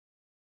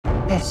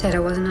They said I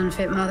was an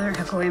unfit mother,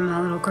 took away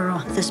my little girl.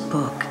 This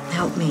book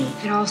helped me.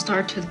 It all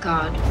starts with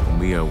God. When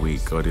we are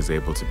weak, God is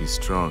able to be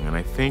strong. And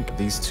I think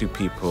these two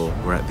people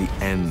were at the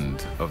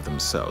end of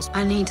themselves.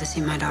 I need to see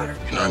my daughter.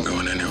 You're not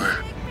going anywhere.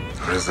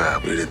 What is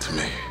that? Read it to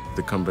me.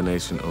 The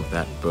combination of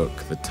that book,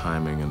 the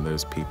timing, and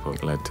those people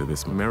led to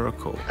this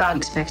miracle. God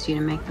expects you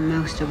to make the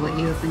most of what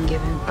you have been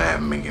given. I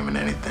haven't been given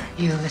anything.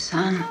 You have a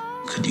son.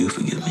 Could you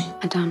forgive me?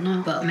 I don't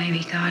know, but maybe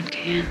God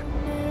can.